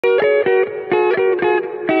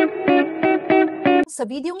Sa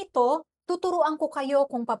videong ito, tuturuan ko kayo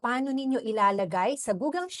kung paano ninyo ilalagay sa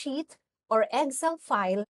Google Sheet or Excel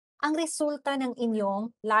file ang resulta ng inyong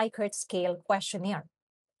Likert scale questionnaire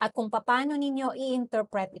at kung paano ninyo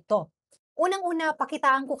i-interpret ito. Unang-una,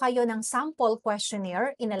 pakitaan ko kayo ng sample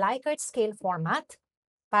questionnaire in a Likert scale format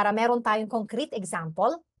para meron tayong concrete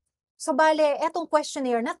example. So bale, etong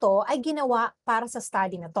questionnaire na to ay ginawa para sa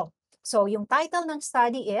study na to. So yung title ng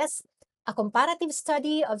study is A Comparative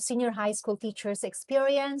Study of Senior High School Teachers'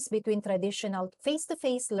 Experience Between Traditional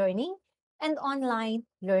Face-to-Face Learning and Online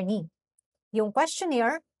Learning. Yung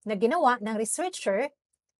questionnaire na ginawa ng researcher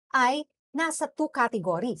ay nasa two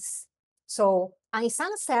categories. So, ang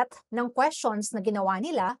isang set ng questions na ginawa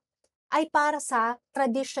nila ay para sa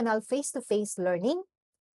traditional face-to-face learning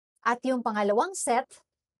at yung pangalawang set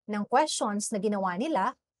ng questions na ginawa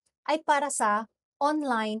nila ay para sa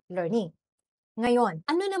online learning. Ngayon,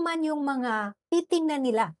 ano naman yung mga titingnan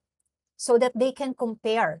nila so that they can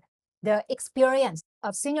compare the experience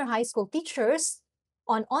of senior high school teachers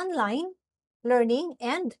on online learning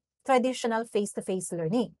and traditional face-to-face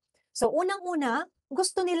learning? So unang-una,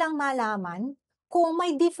 gusto nilang malaman kung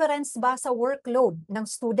may difference ba sa workload ng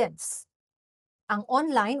students ang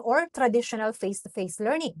online or traditional face-to-face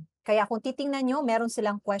learning. Kaya kung titingnan nyo, meron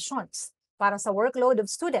silang questions para sa workload of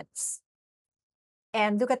students.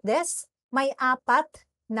 And look at this, may 4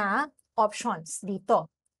 na options dito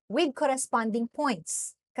with corresponding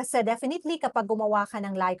points. Kasi definitely kapag gumawa ka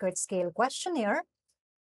ng Likert scale questionnaire,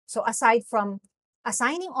 so aside from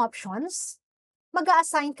assigning options,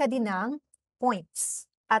 mag-a-assign ka din ng points.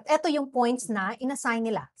 At ito yung points na inassign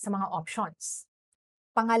nila sa mga options.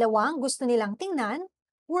 Pangalawang, gusto nilang tingnan,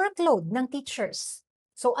 workload ng teachers.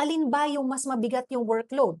 So alin ba yung mas mabigat yung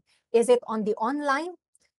workload? Is it on the online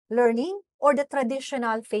learning or the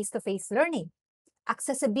traditional face-to-face learning?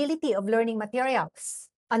 Accessibility of learning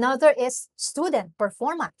materials. Another is student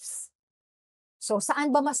performance. So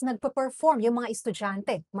saan ba mas nagpe-perform yung mga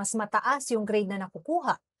estudyante? Mas mataas yung grade na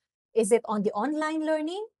nakukuha? Is it on the online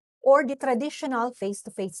learning or the traditional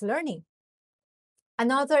face-to-face learning?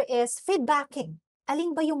 Another is feedbacking.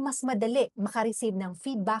 Alin ba yung mas madali makareceive ng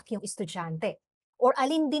feedback yung estudyante? Or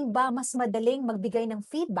alin din ba mas madaling magbigay ng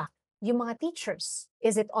feedback yung mga teachers?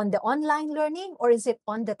 Is it on the online learning or is it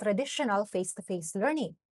on the traditional face-to-face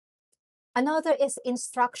learning? Another is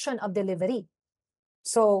instruction of delivery.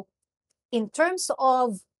 So, in terms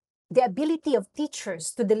of the ability of teachers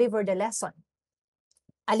to deliver the lesson,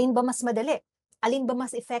 alin ba mas madali? Alin ba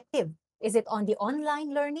mas effective? Is it on the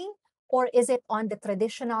online learning or is it on the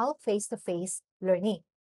traditional face-to-face learning?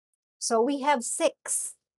 So we have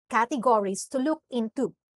 6 categories to look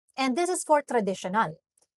into. And this is for traditional.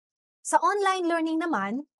 Sa online learning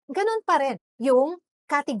naman, ganun pa rin yung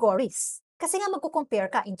categories. Kasi nga magko-compare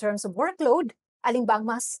ka in terms of workload, alin ba ang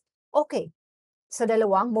mas okay sa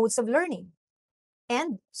dalawang modes of learning,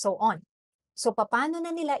 and so on. So paano na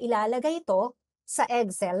nila ilalagay ito sa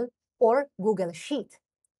Excel or Google Sheet?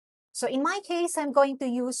 So in my case, I'm going to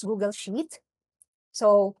use Google Sheet.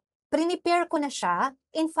 So prepare ko na siya.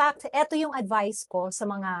 In fact, ito yung advice ko sa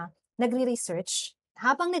mga nagre-research.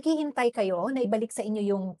 Habang naghihintay kayo na ibalik sa inyo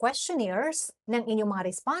yung questionnaires ng inyong mga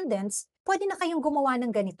respondents, pwede na kayong gumawa ng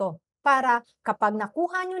ganito para kapag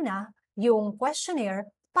nakuha nyo na yung questionnaire,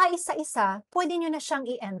 paisa-isa, pwede nyo na siyang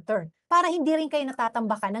i-enter para hindi rin kayo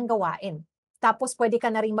natatambakan ng gawain. Tapos pwede ka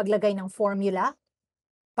na rin maglagay ng formula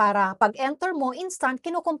para pag-enter mo, instant,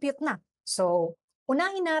 kinocompute na. So,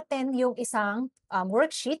 unahin natin yung isang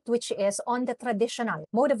worksheet which is on the traditional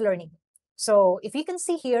mode of learning. So, if you can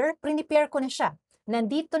see here, prepare ko na siya.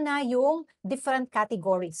 Nandito na yung different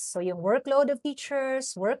categories. So, yung workload of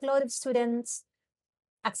teachers, workload of students,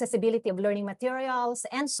 accessibility of learning materials,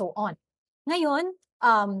 and so on. Ngayon,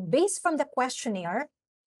 based from the questionnaire,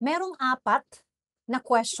 merong 4 na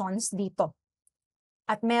questions dito.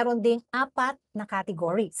 At meron ding 4 na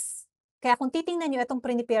categories. Kaya kung titingnan nyo itong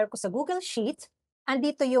prepare ko sa Google Sheet,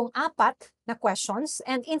 andito yung 4 na questions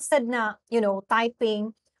and instead na,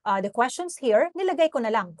 typing the questions here, nilagay ko na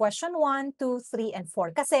lang question 1, 2, 3, and 4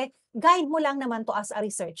 kasi guide mo lang naman to as a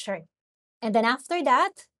researcher. And then after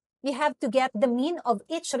that, you have to get the mean of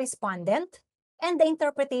each respondent and the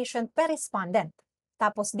interpretation per respondent.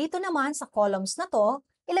 Tapos dito naman sa columns na to,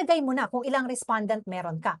 ilagay mo na kung ilang respondent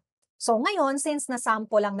meron ka. So ngayon, since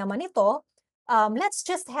na-sample lang naman ito, let's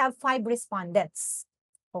just have 5 respondents.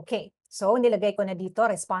 Okay, so nilagay ko na dito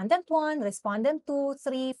respondent 1, respondent 2,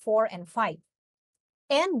 3, 4, and 5.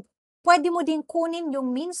 And pwede mo din kunin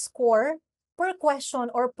yung mean score per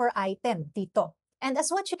question or per item dito. And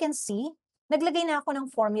as what you can see, naglagay na ako ng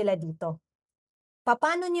formula dito.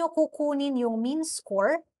 Paano niyo kukunin yung mean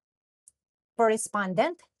score per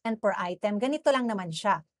respondent and per item. Ganito lang naman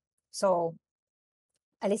siya. So,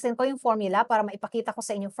 alisin ko yung formula para maipakita ko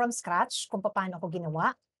sa inyo from scratch kung paano ko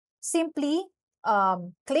ginawa. Simply,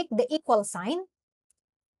 click the equal sign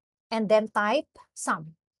and then type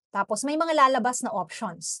sum. Tapos may mga lalabas na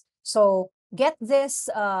options. So, get this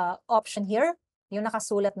option here, yung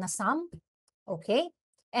nakasulat na sum. Okay?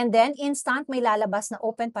 And then, instant may lalabas na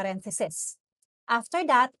open parenthesis. After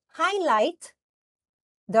that, highlight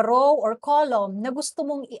the row or column na gusto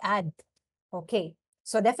mong i-add. Okay.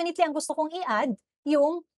 So, definitely ang gusto kong i-add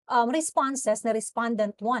yung responses na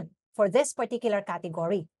respondent 1 for this particular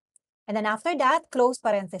category. And then after that, close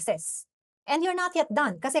parenthesis. And you're not yet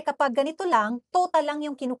done. Kasi kapag ganito lang, total lang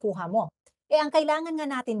yung kinukuha mo. Eh, ang kailangan nga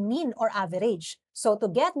natin mean or average. So, to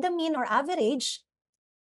get the mean or average,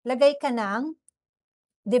 lagay ka ng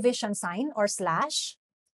division sign or slash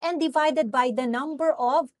and divided by the number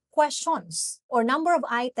of questions or number of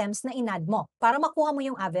items na inad mo para makuha mo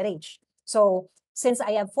yung average. So, since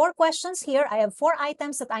I have 4 questions here, I have 4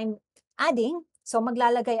 items that I'm adding. So,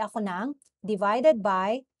 maglalagay ako ng divided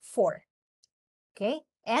by 4. Okay?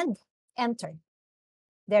 And enter.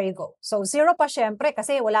 There you go. So, 0 pa syempre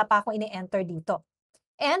kasi wala pa akong ini-enter dito.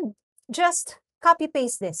 And just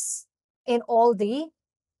copy-paste this in all the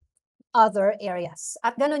other areas.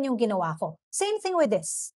 At ganun yung ginawa ko. Same thing with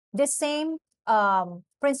this. This same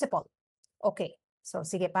principle. Okay. So,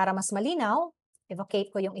 sige, para mas malinaw,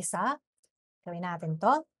 evocate ko yung isa. Gawin natin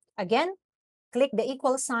to. Again, click the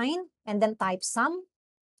equal sign and then type sum.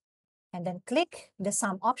 And then click the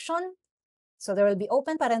sum option. So there will be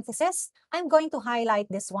open parenthesis. I'm going to highlight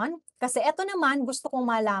this one kasi ito naman gusto kong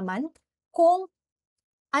malaman kung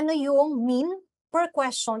ano yung mean per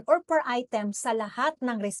question or per item sa lahat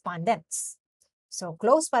ng respondents. So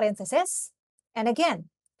close parenthesis. And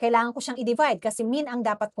again, kailangan ko siyang i-divide kasi mean ang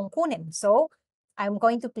dapat kong kunin. So I'm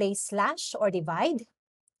going to place slash or divide.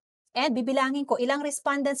 And bibilangin ko ilang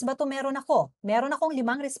respondents ba to meron ako? Meron akong 5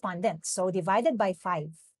 respondents. So divided by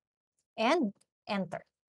 5. And enter.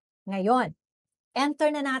 Ngayon,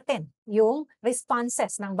 enter na natin yung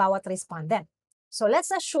responses ng bawat respondent. So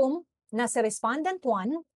let's assume na si respondent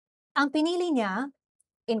 1, ang pinili niya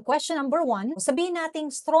in question number 1, sabihin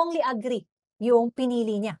natin strongly agree yung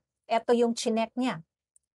pinili niya. Ito yung chinek niya.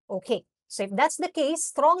 Okay. So if that's the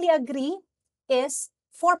case, strongly agree is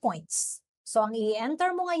 4 points. So ang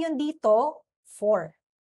i-enter mo ngayon dito, 4.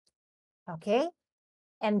 Okay?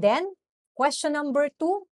 And then, question number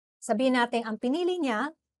 2, sabihin natin ang pinili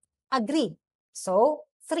niya, agree. So,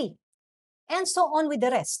 3. And so on with the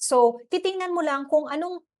rest. So, titingnan mo lang kung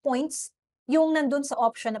anong points yung nandun sa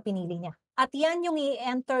option na pinili niya. At yan yung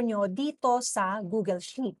i-enter nyo dito sa Google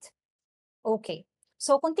Sheet. Okay.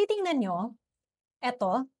 So, kung titingnan nyo,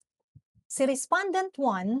 eto, si respondent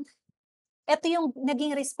 1, eto yung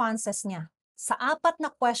naging responses niya sa 4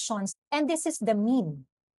 na questions. And this is the mean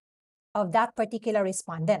of that particular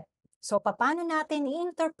respondent. So, paano natin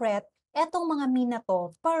i-interpret etong mga mean na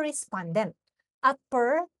to per respondent at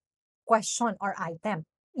per question or item.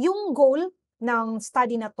 Yung goal ng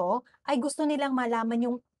study na to ay gusto nilang malaman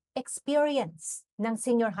yung experience ng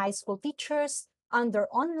senior high school teachers under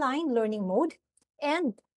online learning mode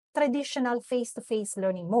and traditional face-to-face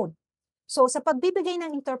learning mode. So sa pagbibigay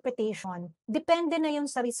ng interpretation, depende na yun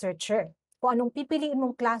sa researcher kung anong pipiliin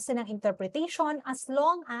mong klase ng interpretation as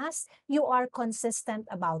long as you are consistent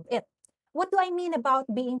about it. What do I mean about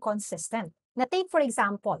being consistent? Na take for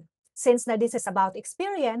example, since na this is about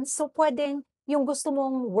experience, so pwedeng yung gusto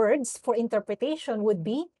mong words for interpretation would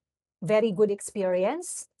be very good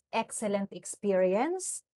experience, excellent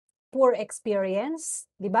experience, poor experience,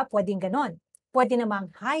 di ba? Pwedeng ganon. Pwede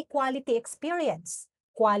namang high quality experience,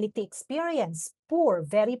 poor,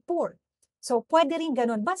 very poor. So pwede rin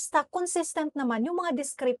ganon. Basta consistent naman yung mga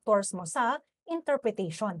descriptors mo sa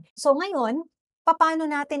interpretation. So ngayon, paano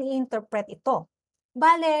natin i-interpret ito?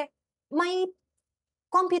 Bale, may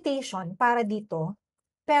computation para dito,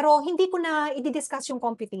 pero hindi ko na i-discuss yung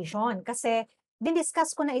computation kasi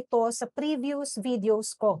din-discuss ko na ito sa previous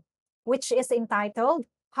videos ko, which is entitled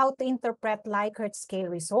How to Interpret Likert Scale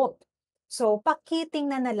Result. So,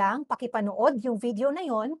 pakitingnan na lang, pakipanood yung video na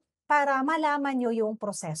yon para malaman nyo yung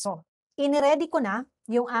proseso. Iniready ko na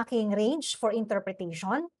yung aking range for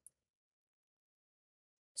interpretation.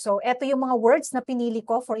 So, eto yung mga words na pinili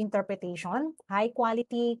ko for interpretation. High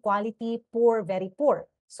quality, quality, poor, very poor.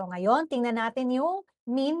 So, ngayon, tingnan natin yung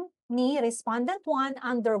mean ni Respondent 1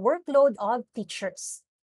 under workload of teachers.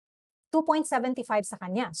 2.75 sa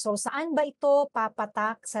kanya. So, saan ba ito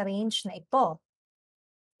papatak sa range na ito?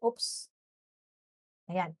 Oops.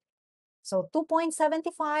 Ayan. So,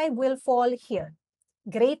 2.75 will fall here.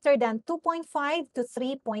 greater than 2.5 to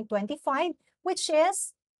 3.25, which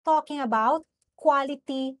is talking about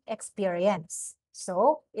quality experience.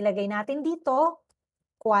 So, ilagay natin dito,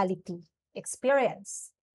 quality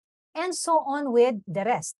experience. And so on with the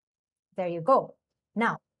rest. There you go.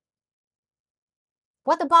 Now,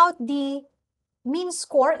 what about the mean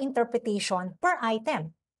score interpretation per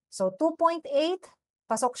item? So, 2.8,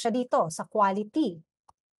 pasok siya dito sa quality.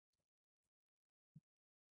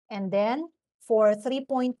 And then, for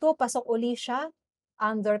 3.2, pasok uli siya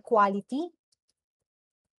under quality.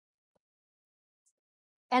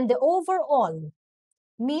 And the overall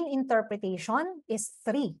mean interpretation is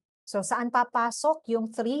 3. So, saan papasok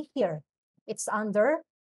yung 3 here? It's under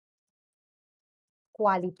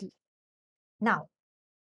quality. Now,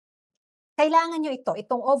 kailangan nyo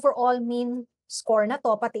itong overall mean score na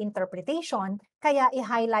to, pati interpretation, kaya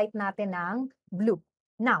i-highlight natin ng blue.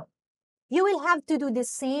 Now, you will have to do the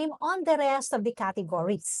same on the rest of the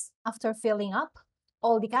categories. After filling up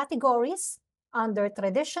all the categories under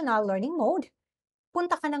traditional learning mode,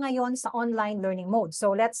 punta ka na ngayon sa online learning mode.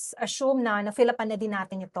 So let's assume na na-fill upan na din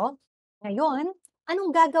natin ito. Ngayon,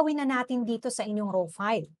 anong gagawin na natin dito sa inyong raw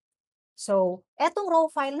file? So, etong raw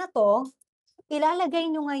file na to, ilalagay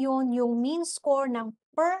nyo ngayon yung mean score ng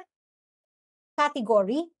per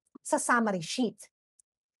category sa summary sheet.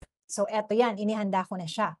 So, eto yan, inihanda ko na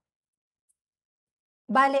siya.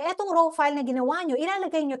 Bale, etong raw file na ginawa nyo,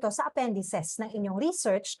 ilalagay nyo to sa appendices ng inyong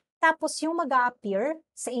research, tapos yung mag-a-appear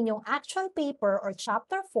sa inyong actual paper or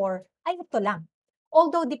chapter 4 ay ito lang.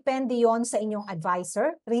 Although depende yon sa inyong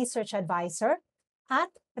advisor, research advisor,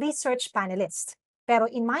 at research panelist. Pero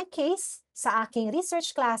in my case, sa aking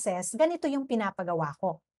research classes, ganito yung pinapagawa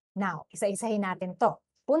ko. Now, isa-isahin natin to.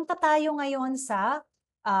 Punta tayo ngayon sa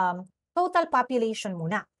total population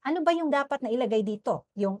muna. Ano ba yung dapat na ilagay dito?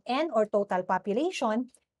 Yung N or total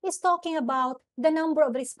population is talking about the number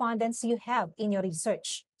of respondents you have in your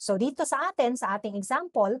research. So dito sa atin, sa ating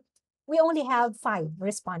example, we only have 5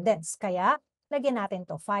 respondents. Kaya, lagyan natin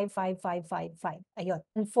to 5, 5, 5, 5, 5. Ayun.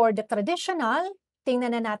 And for the traditional,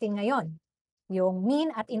 tingnan na natin ngayon yung mean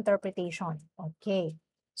at interpretation. Okay.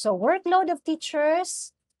 So workload of teachers,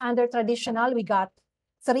 under traditional, we got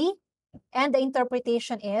 3. And the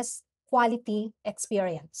interpretation is quality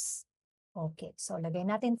experience. Okay. So lagay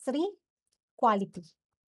natin 3, quality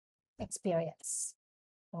experience.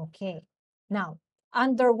 Okay. Now,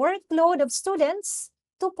 under workload of students,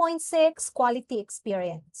 2.6, quality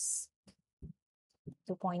experience.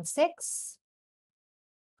 2.6,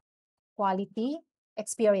 quality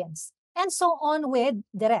experience. And so on with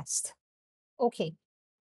the rest. Okay.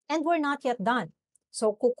 And we're not yet done.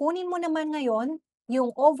 So, kukunin mo naman ngayon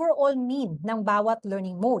yung overall mean ng bawat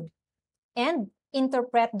learning mode and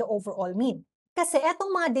interpret the overall mean. Kasi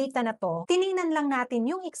etong mga data na to, tiningnan lang natin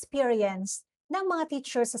yung experience ng mga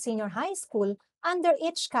teachers sa senior high school under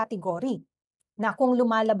each category. Na kung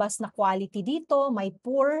lumalabas na quality dito, may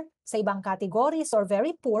poor sa ibang categories or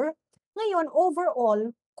very poor, ngayon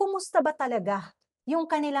overall, kumusta ba talaga yung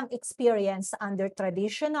kanilang experience under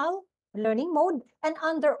traditional learning mode and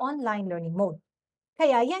under online learning mode?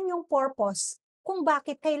 Kaya yan yung purpose kung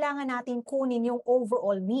bakit kailangan natin kunin yung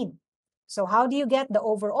overall mean. So how do you get the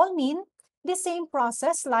overall mean? The same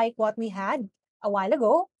process like what we had a while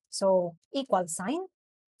ago. So equal sign.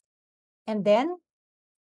 And then,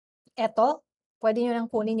 eto, pwede nyo nang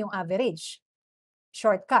kunin yung average.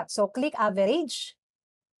 Shortcut. So click average.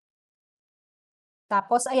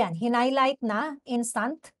 Tapos ayan, hinighlight na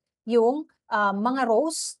instant yung mga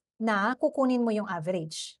rows na kukunin mo yung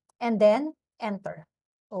average. And then, enter.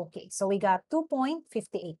 Okay, so we got 2.58.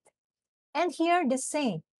 And here, the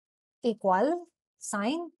same. Equal,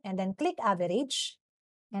 sign, and then click average,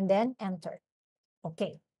 and then enter.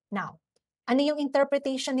 Okay, now, ano yung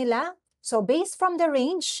interpretation nila? So, based from the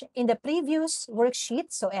range in the previous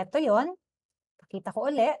worksheet, so eto yon. Pakita ko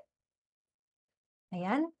uli.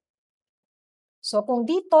 Ayan. So, kung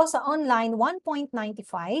dito sa online,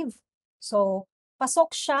 1.95, so,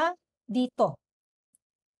 pasok siya dito.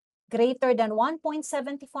 Greater than 1.75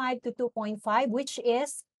 to 2.5, which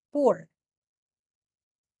is poor.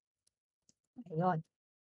 Ayun.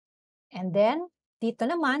 And then, dito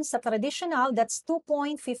naman sa traditional, that's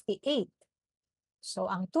 2.58. So,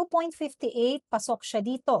 ang 2.58, pasok siya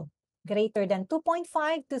dito. Greater than 2.5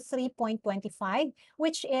 to 3.25,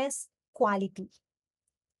 which is quality.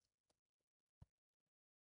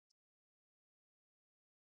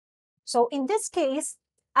 So, in this case,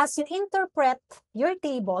 as you interpret your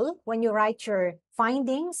table, when you write your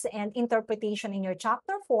findings and interpretation in your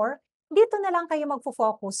chapter 4, dito na lang kayo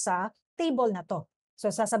magfo-focus sa table na to.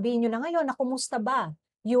 So, sasabihin nyo na ngayon na kumusta ba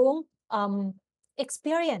yung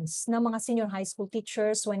experience ng mga senior high school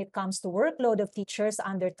teachers when it comes to workload of teachers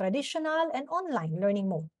under traditional and online learning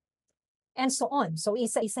mode. And so on. So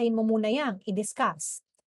isa-isahin mo muna yang i-discuss.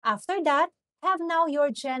 After that, have now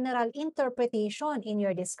your general interpretation in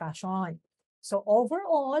your discussion. So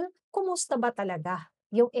overall, kumusta ba talaga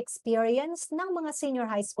yung experience ng mga senior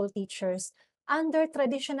high school teachers under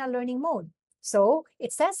traditional learning mode? So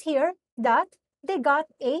it says here that they got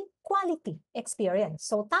a quality experience.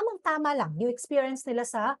 So tamang-tama lang yung experience nila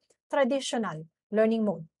sa traditional learning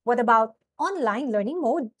mode. What about online learning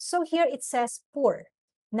mode? So here it says poor.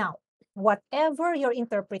 Now, whatever your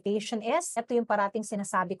interpretation is, ito yung parating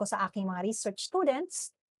sinasabi ko sa aking mga research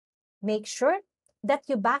students, make sure that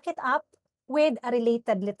you back it up with a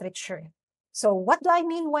related literature. So what do I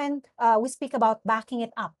mean when we speak about backing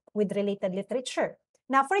it up with related literature?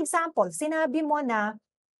 Now, for example, sinabi mo na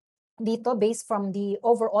dito, based from the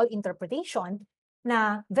overall interpretation,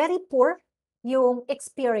 na very poor yung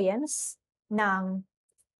experience ng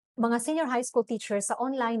mga senior high school teachers sa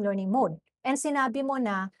online learning mode. And sinabi mo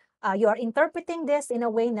na you are interpreting this in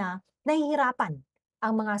a way na nahihirapan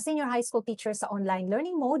ang mga senior high school teachers sa online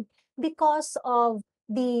learning mode because of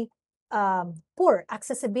the poor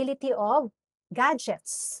accessibility of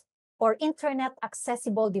gadgets or internet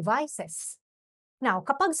accessible devices. Now,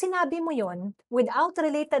 kapag sinabi mo yon without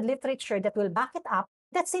related literature that will back it up,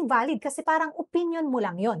 that's invalid kasi parang opinion mo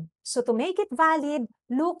lang yon. So to make it valid,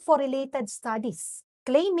 look for related studies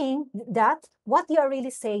claiming that what you are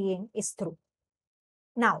really saying is true.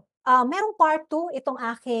 Now, merong part 2 itong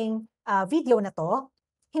aking video na to.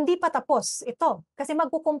 Hindi pa tapos ito kasi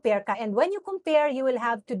magko-compare ka, and when you compare, you will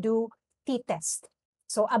have to do t-test.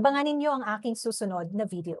 So abangan ninyo ang aking susunod na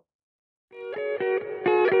video.